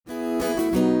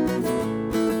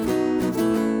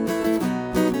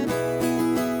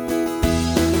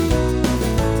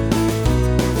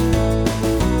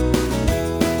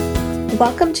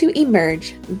Welcome to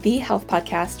Emerge, the health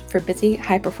podcast for busy,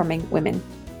 high-performing women.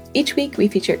 Each week, we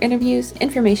feature interviews,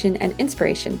 information, and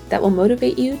inspiration that will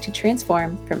motivate you to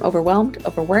transform from overwhelmed,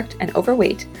 overworked, and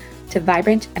overweight to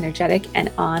vibrant, energetic,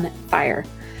 and on fire.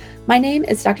 My name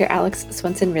is Dr. Alex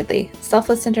Swenson Ridley,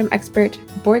 self-less syndrome expert,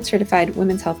 board-certified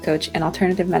women's health coach, and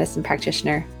alternative medicine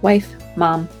practitioner, wife,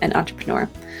 mom, and entrepreneur.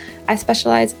 I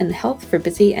specialize in health for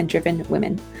busy and driven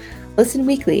women. Listen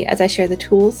weekly as I share the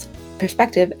tools,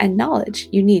 perspective, and knowledge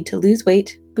you need to lose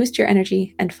weight, boost your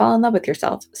energy, and fall in love with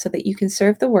yourself so that you can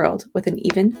serve the world with an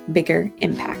even bigger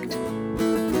impact.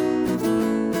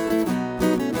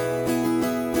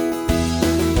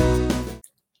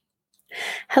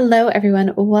 Hello,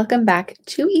 everyone. Welcome back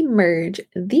to Emerge,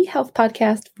 the health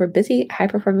podcast for busy,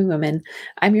 high-performing women.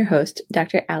 I'm your host,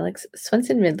 Dr. Alex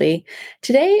Swenson Ridley.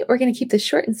 Today, we're going to keep this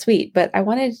short and sweet, but I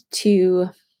wanted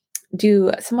to do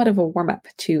somewhat of a warm-up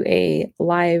to a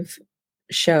live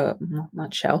show,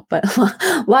 not show, but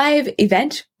live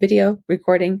event video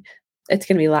recording. It's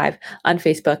going to be live on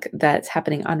Facebook. That's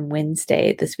happening on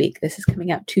Wednesday this week. This is coming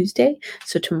out Tuesday.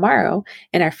 So tomorrow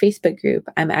in our Facebook group,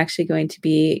 I'm actually going to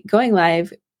be going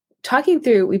live, talking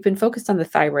through, we've been focused on the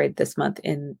thyroid this month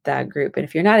in that group. And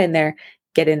if you're not in there,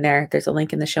 get in there. There's a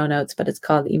link in the show notes, but it's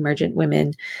called Emergent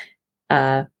Women,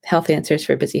 Health Answers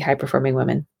for Busy, High-Performing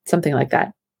Women, something like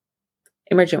that.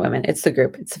 Emergent Women. It's the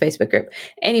group. It's the Facebook group.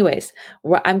 Anyways,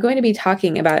 I'm going to be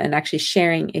talking about and actually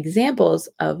sharing examples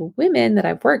of women that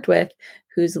I've worked with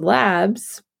whose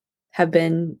labs have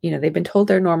been, they've been told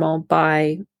they're normal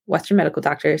by Western medical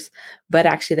doctors, but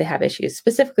actually they have issues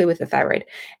specifically with the thyroid.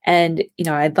 And,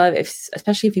 I'd love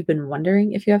especially if you've been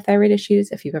wondering if you have thyroid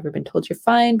issues, if you've ever been told you're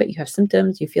fine, but you have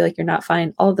symptoms, you feel like you're not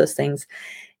fine, all of those things,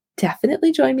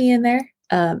 definitely join me in there.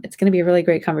 It's going to be a really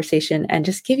great conversation and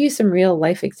just give you some real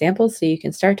life examples so you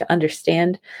can start to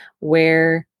understand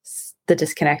where the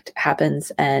disconnect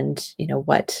happens and,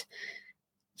 what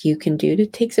you can do to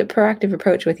take a proactive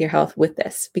approach with your health with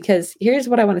this. Because here's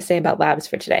what I want to say about labs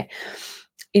for today.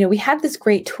 We have this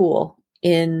great tool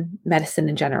in medicine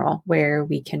in general where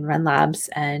we can run labs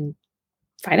and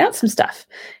find out some stuff.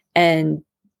 And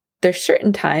there's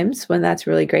certain times when that's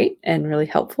really great and really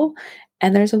helpful.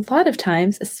 And there's a lot of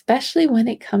times, especially when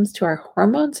it comes to our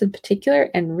hormones in particular,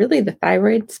 and really the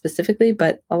thyroid specifically,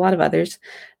 but a lot of others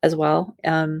as well,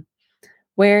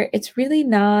 where it's really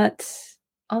not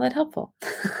all that helpful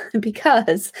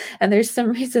because, and there's some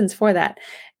reasons for that.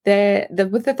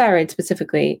 With the thyroid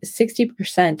specifically,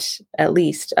 60% at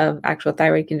least of actual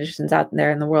thyroid conditions out there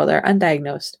in the world are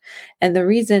undiagnosed. And the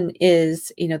reason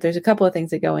is, there's a couple of things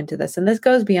that go into this, and this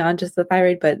goes beyond just the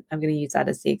thyroid, but I'm going to use that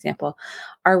as the example.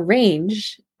 Our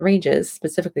ranges,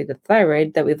 specifically the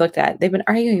thyroid that we've looked at, they've been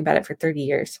arguing about it for 30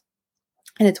 years.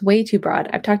 And it's way too broad.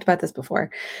 I've talked about this before.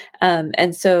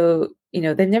 And so,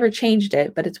 they've never changed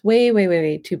it, but it's way, way, way,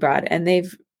 way too broad. And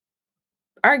they've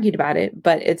argued about it,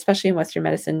 but especially in Western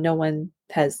medicine, no one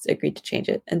has agreed to change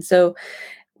it. And so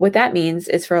what that means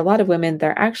is for a lot of women,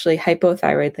 they're actually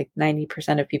hypothyroid, like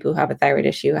 90% of people who have a thyroid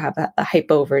issue have a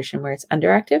hypo version where it's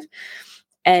underactive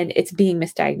and it's being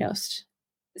misdiagnosed.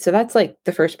 So that's like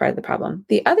the first part of the problem.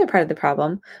 The other part of the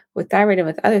problem with thyroid and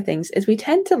with other things is we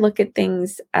tend to look at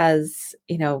things as,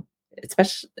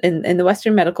 especially in the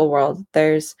Western medical world,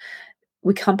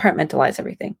 we compartmentalize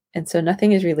everything. And so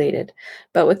nothing is related.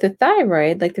 But with the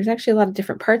thyroid, there's actually a lot of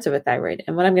different parts of a thyroid.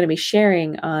 And what I'm going to be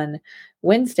sharing on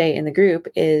Wednesday in the group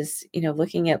is,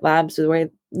 looking at labs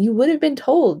where you would have been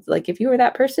told, if you were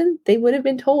that person, they would have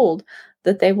been told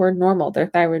that they were normal. Their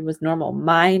thyroid was normal.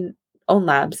 Mine own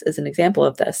labs is an example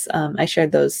of this. I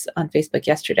shared those on Facebook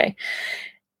yesterday.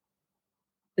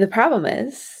 The problem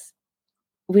is,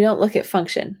 we don't look at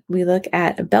function. We look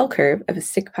at a bell curve of a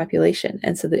sick population.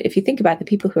 And so if you think about the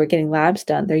people who are getting labs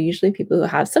done, they're usually people who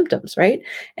have symptoms, right?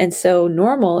 And so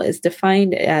normal is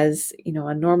defined as,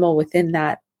 a normal within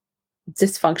that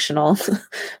dysfunctional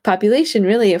population,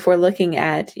 really, if we're looking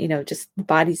at, just the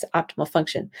body's optimal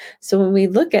function. So when we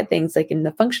look at things like in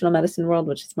the functional medicine world,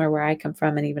 which is more where I come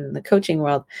from, and even in the coaching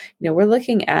world, we're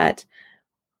looking at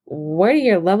where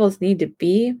your levels need to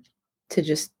be to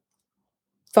just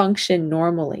function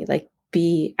normally,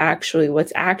 be actually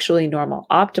what's actually normal,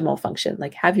 optimal function,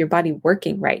 have your body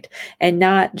working right and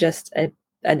not just an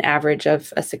average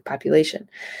of a sick population.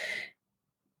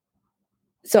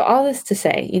 So all this to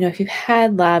say, if you've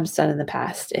had labs done in the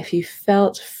past, if you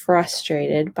felt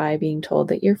frustrated by being told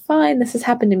that you're fine, this has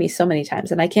happened to me so many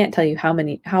times. And I can't tell you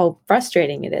how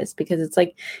frustrating it is because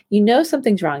it's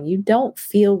something's wrong. You don't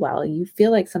feel well. You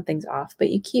feel like something's off, but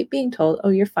you keep being told, oh,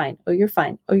 you're fine. Oh, you're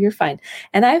fine. Oh, you're fine.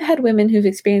 And I've had women who've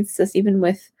experienced this even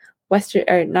with Western,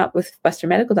 or not with Western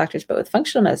medical doctors, but with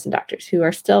functional medicine doctors who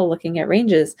are still looking at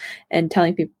ranges and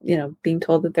telling people, being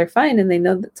told that they're fine and they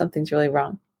know that something's really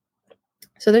wrong.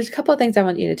 So there's a couple of things I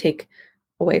want you to take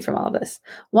away from all of this.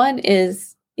 One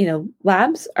is,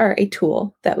 labs are a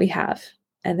tool that we have,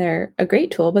 and they're a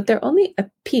great tool, but they're only a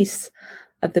piece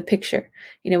of the picture.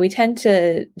 We tend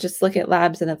to just look at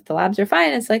labs, and if the labs are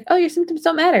fine, it's like, oh, your symptoms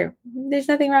don't matter. There's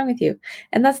nothing wrong with you.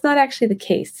 And that's not actually the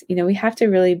case. We have to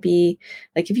really be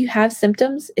like, if you have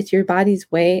symptoms, it's your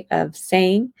body's way of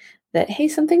saying that, hey,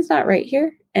 something's not right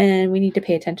here, and we need to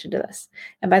pay attention to this.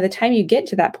 And by the time you get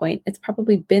to that point, it's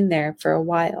probably been there for a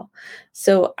while.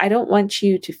 So I don't want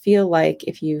you to feel like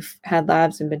if you've had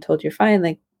labs and been told you're fine,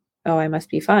 like, oh, I must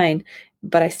be fine,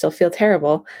 but I still feel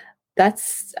terrible.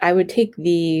 I would take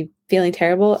the feeling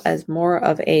terrible as more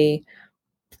of a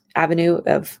avenue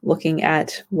of looking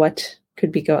at what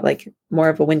could be like more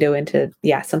of a window into,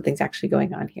 yeah, something's actually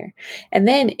going on here. And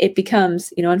then it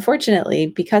becomes, unfortunately,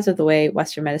 because of the way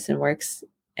Western medicine works,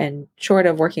 and short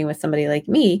of working with somebody like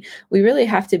me, we really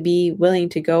have to be willing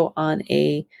to go on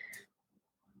a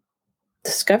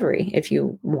discovery, if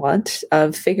you want,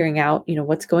 of figuring out,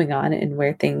 what's going on and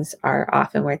where things are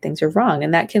off and where things are wrong.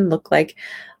 And that can look like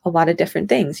a lot of different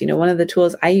things. One of the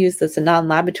tools I use that's a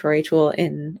non-laboratory tool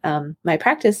in my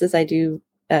practice is I do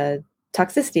a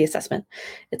toxicity assessment.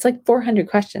 It's like 400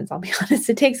 questions. I'll be honest.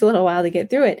 It takes a little while to get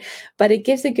through it, but it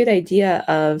gives a good idea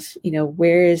of,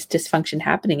 where is dysfunction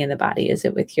happening in the body? Is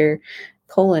it with your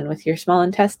colon, with your small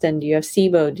intestine? Do you have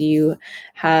SIBO? Do you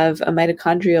have a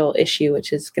mitochondrial issue,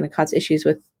 which is going to cause issues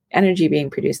with energy being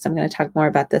produced? I'm going to talk more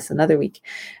about this another week.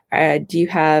 Do you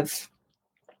have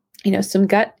some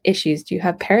gut issues? Do you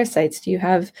have parasites? Do you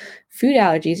have food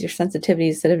allergies or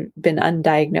sensitivities that have been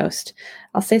undiagnosed?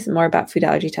 I'll say some more about food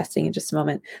allergy testing in just a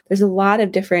moment. There's a lot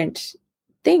of different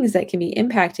things that can be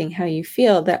impacting how you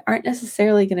feel that aren't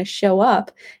necessarily going to show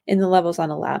up in the levels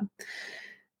on a lab.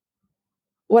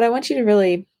 What I want you to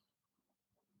really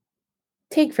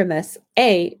take from this,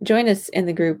 join us in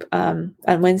the group on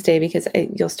Wednesday, because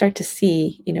you'll start to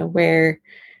see,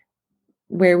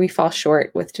 where we fall short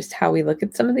with just how we look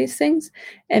at some of these things.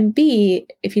 And B,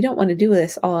 if you don't want to do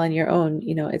this all on your own,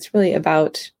 it's really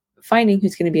about finding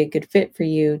who's going to be a good fit for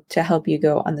you to help you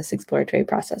go on this exploratory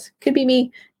process. Could be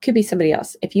me, could be somebody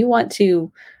else. If you want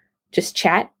to just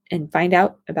chat and find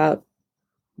out about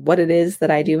what it is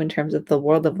that I do in terms of the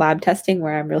world of lab testing,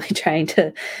 where I'm really trying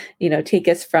to, take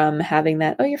us from having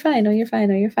that, oh, you're fine, oh, you're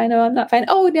fine, oh, you're fine, oh, I'm not fine,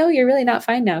 oh, no, you're really not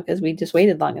fine now because we just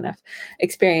waited long enough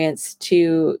experience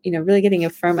to, really getting a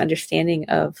firm understanding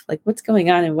of like what's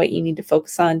going on and what you need to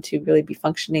focus on to really be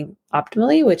functioning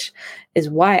optimally, which is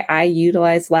why I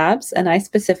utilize labs. And I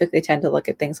specifically tend to look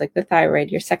at things like the thyroid,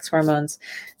 your sex hormones,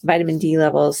 vitamin D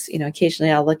levels.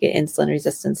 Occasionally I'll look at insulin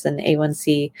resistance and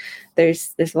A1C.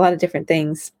 There's a lot of different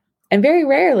things. And very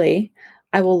rarely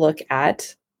I will look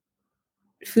at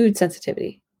food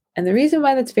sensitivity. And the reason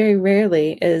why that's very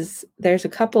rarely is there's a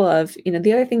couple of,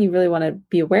 the other thing you really want to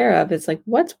be aware of is like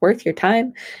what's worth your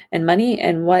time and money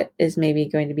and what is maybe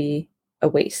going to be a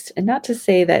waste. And not to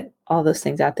say that all those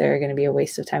things out there are going to be a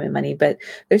waste of time and money, but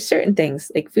there's certain things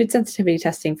like food sensitivity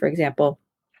testing, for example,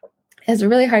 has a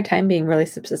really hard time being really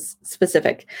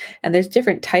specific. And there's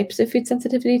different types of food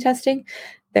sensitivity testing.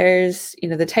 There's,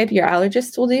 the type your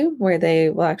allergists will do, where they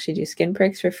will actually do skin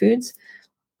pricks for foods.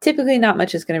 Typically not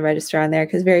much is going to register on there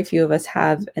because very few of us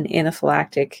have an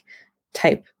anaphylactic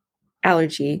type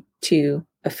allergy to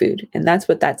a food. And that's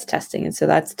what that's testing. And so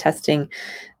that's testing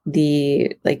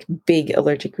the like big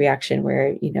allergic reaction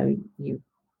where, you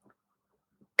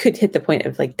could hit the point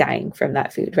of like dying from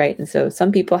that food, right? And so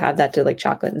some people have that to like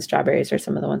chocolate and strawberries are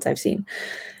some of the ones I've seen.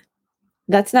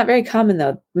 That's not very common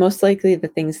though. Most likely the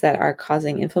things that are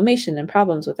causing inflammation and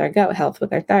problems with our gut health,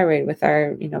 with our thyroid, with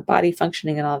our, body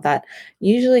functioning and all of that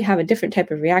usually have a different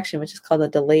type of reaction, which is called a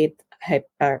delayed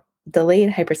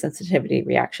hypersensitivity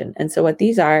reaction. And so what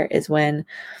these are is when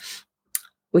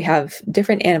we have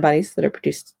different antibodies that are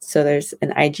produced. So there's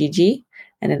an IgG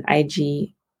and an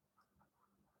IG.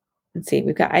 Let's see,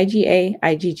 we've got IgA,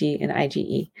 IgG, and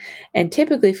IgE. And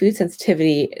typically food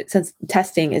sensitivity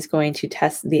testing is going to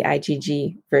test the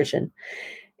IgG version.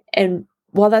 And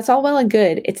while that's all well and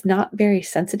good, it's not very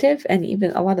sensitive. And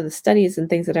even a lot of the studies and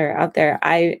things that are out there,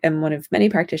 I am one of many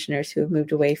practitioners who have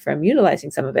moved away from utilizing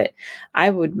some of it. I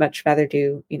would much rather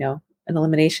do, an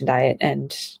elimination diet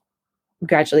and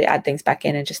gradually add things back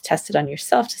in and just test it on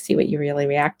yourself to see what you really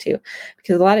react to.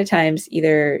 Because a lot of times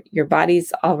either your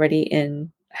body's already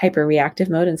in hyper-reactive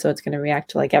mode. And so it's going to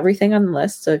react to like everything on the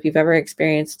list. So if you've ever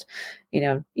experienced,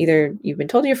 either you've been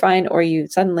told you're fine or you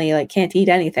suddenly like can't eat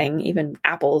anything, even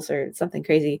apples or something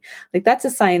crazy, like that's a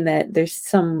sign that there's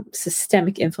some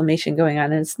systemic inflammation going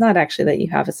on. And it's not actually that you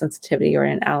have a sensitivity or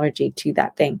an allergy to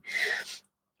that thing.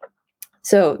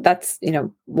 So that's,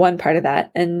 one part of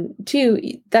that. And two,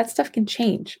 that stuff can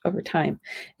change over time.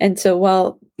 And so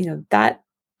while, that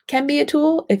can be a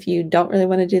tool if you don't really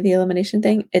want to do the elimination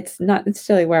thing, it's not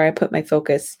necessarily where I put my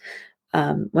focus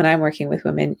when I'm working with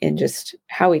women in just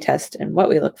how we test and what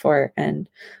we look for and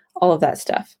all of that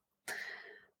stuff.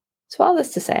 So all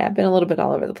this to say, I've been a little bit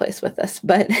all over the place with this,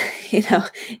 but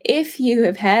if you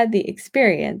have had the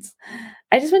experience,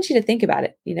 I just want you to think about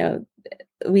it.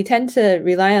 We tend to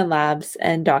rely on labs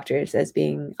and doctors as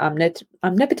being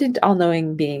omnipotent,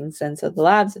 all-knowing beings. And so if the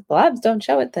labs don't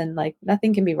show it, then like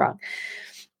nothing can be wrong.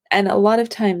 And a lot of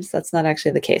times that's not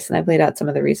actually the case. And I've laid out some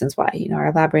of the reasons why.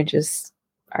 Our lab ranges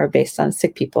are based on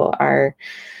sick people. Our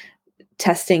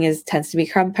testing tends to be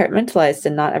compartmentalized,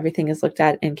 and not everything is looked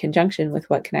at in conjunction with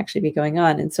what can actually be going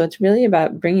on. And so it's really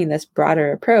about bringing this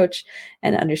broader approach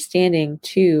and understanding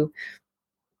to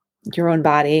your own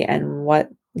body and what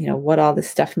all this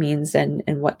stuff means and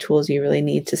what tools you really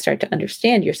need to start to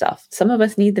understand yourself. Some of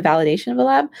us need the validation of a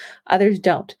lab, others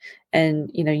don't.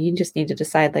 And, you just need to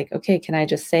decide like, okay, can I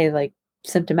just say like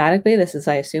symptomatically, this is,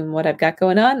 I assume, what I've got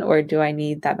going on, or do I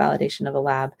need that validation of a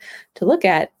lab to look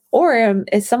at? Or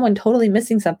is someone totally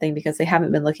missing something because they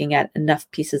haven't been looking at enough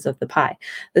pieces of the pie?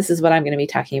 This is what I'm going to be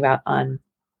talking about on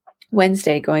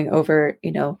Wednesday, going over,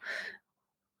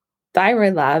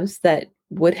 thyroid labs that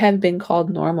would have been called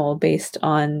normal based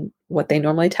on what they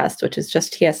normally test, which is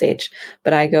just TSH.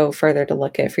 But I go further to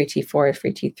look at free T4,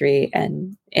 free T3,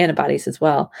 and antibodies as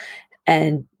well.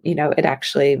 And, it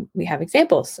actually, we have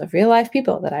examples of real life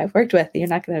people that I've worked with. You're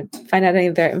not going to find out any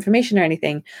of their information or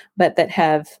anything, but that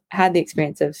have had the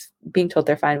experience of being told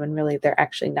they're fine when really they're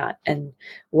actually not, and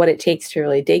what it takes to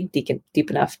really dig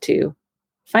deep enough to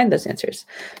find those answers.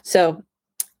 So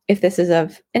if this is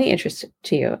of any interest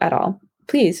to you at all,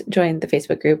 please join the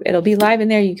Facebook group. It'll be live in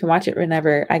there. You can watch it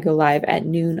whenever I go live at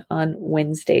noon on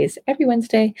Wednesdays. Every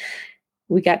Wednesday,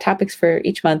 we got topics for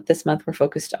each month. This month, we're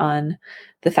focused on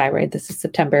the thyroid. This is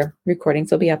September. Recordings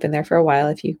will be up in there for a while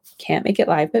if you can't make it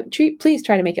live, but please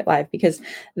try to make it live, because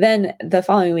then the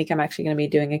following week, I'm actually going to be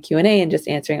doing a Q&A and just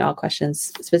answering all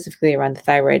questions specifically around the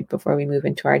thyroid before we move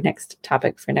into our next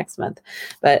topic for next month.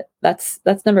 But that's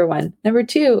number one. Number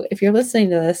two, if you're listening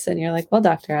to this and you're like, well,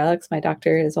 Dr. Alex, my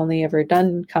doctor has only ever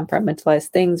done compartmentalized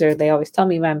things, or they always tell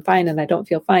me I'm fine and I don't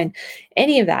feel fine,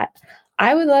 any of that,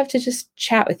 I would love to just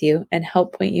chat with you and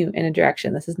help point you in a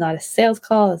direction. This is not a sales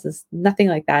call. This is nothing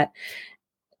like that.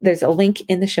 There's a link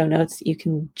in the show notes. You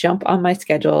can jump on my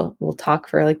schedule. We'll talk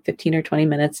for like 15 or 20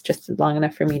 minutes, just long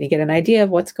enough for me to get an idea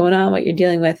of what's going on, what you're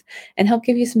dealing with, and help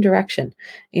give you some direction.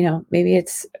 Maybe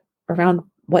it's around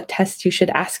what tests you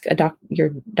should ask your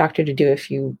doctor to do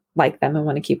if you like them and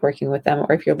want to keep working with them.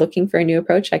 Or if you're looking for a new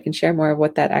approach, I can share more of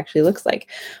what that actually looks like.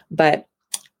 But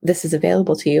this is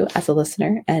available to you as a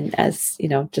listener and as,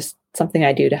 just something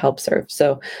I do to help serve.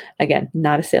 So again,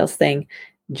 not a sales thing.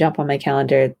 Jump on my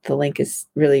calendar. The link is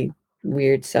really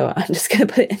weird, so I'm just going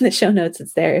to put it in the show notes.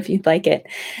 It's there if you'd like it.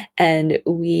 And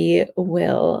we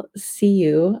will see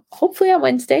you hopefully on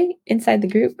Wednesday inside the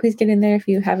group. Please get in there if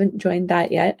you haven't joined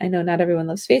that yet. I know not everyone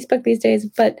loves Facebook these days,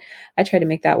 but I try to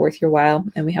make that worth your while.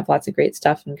 And we have lots of great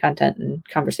stuff and content and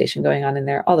conversation going on in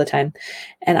there all the time.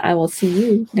 And I will see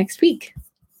you next week.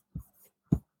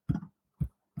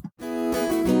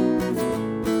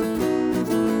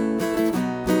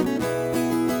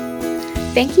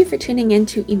 Thank you for tuning in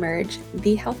to Emerge,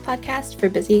 the health podcast for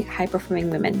busy, high-performing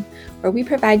women, where we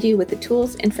provide you with the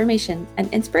tools, information,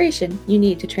 and inspiration you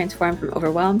need to transform from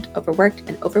overwhelmed, overworked,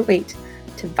 and overweight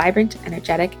to vibrant,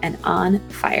 energetic, and on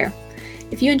fire.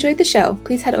 If you enjoyed the show,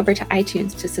 please head over to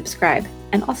iTunes to subscribe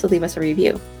and also leave us a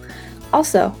review.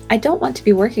 Also, I don't want to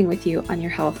be working with you on your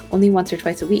health only once or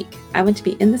twice a week. I want to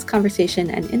be in this conversation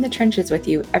and in the trenches with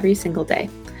you every single day.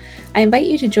 I invite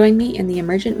you to join me in the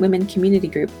Emergent Women Community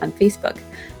Group on Facebook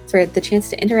for the chance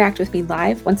to interact with me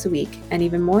live once a week and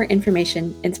even more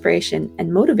information, inspiration,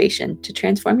 and motivation to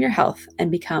transform your health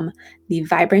and become the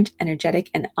vibrant, energetic,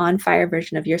 and on-fire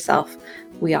version of yourself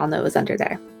we all know is under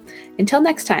there. Until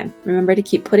next time, remember to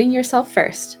keep putting yourself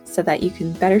first so that you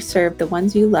can better serve the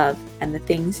ones you love and the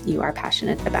things you are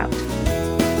passionate about.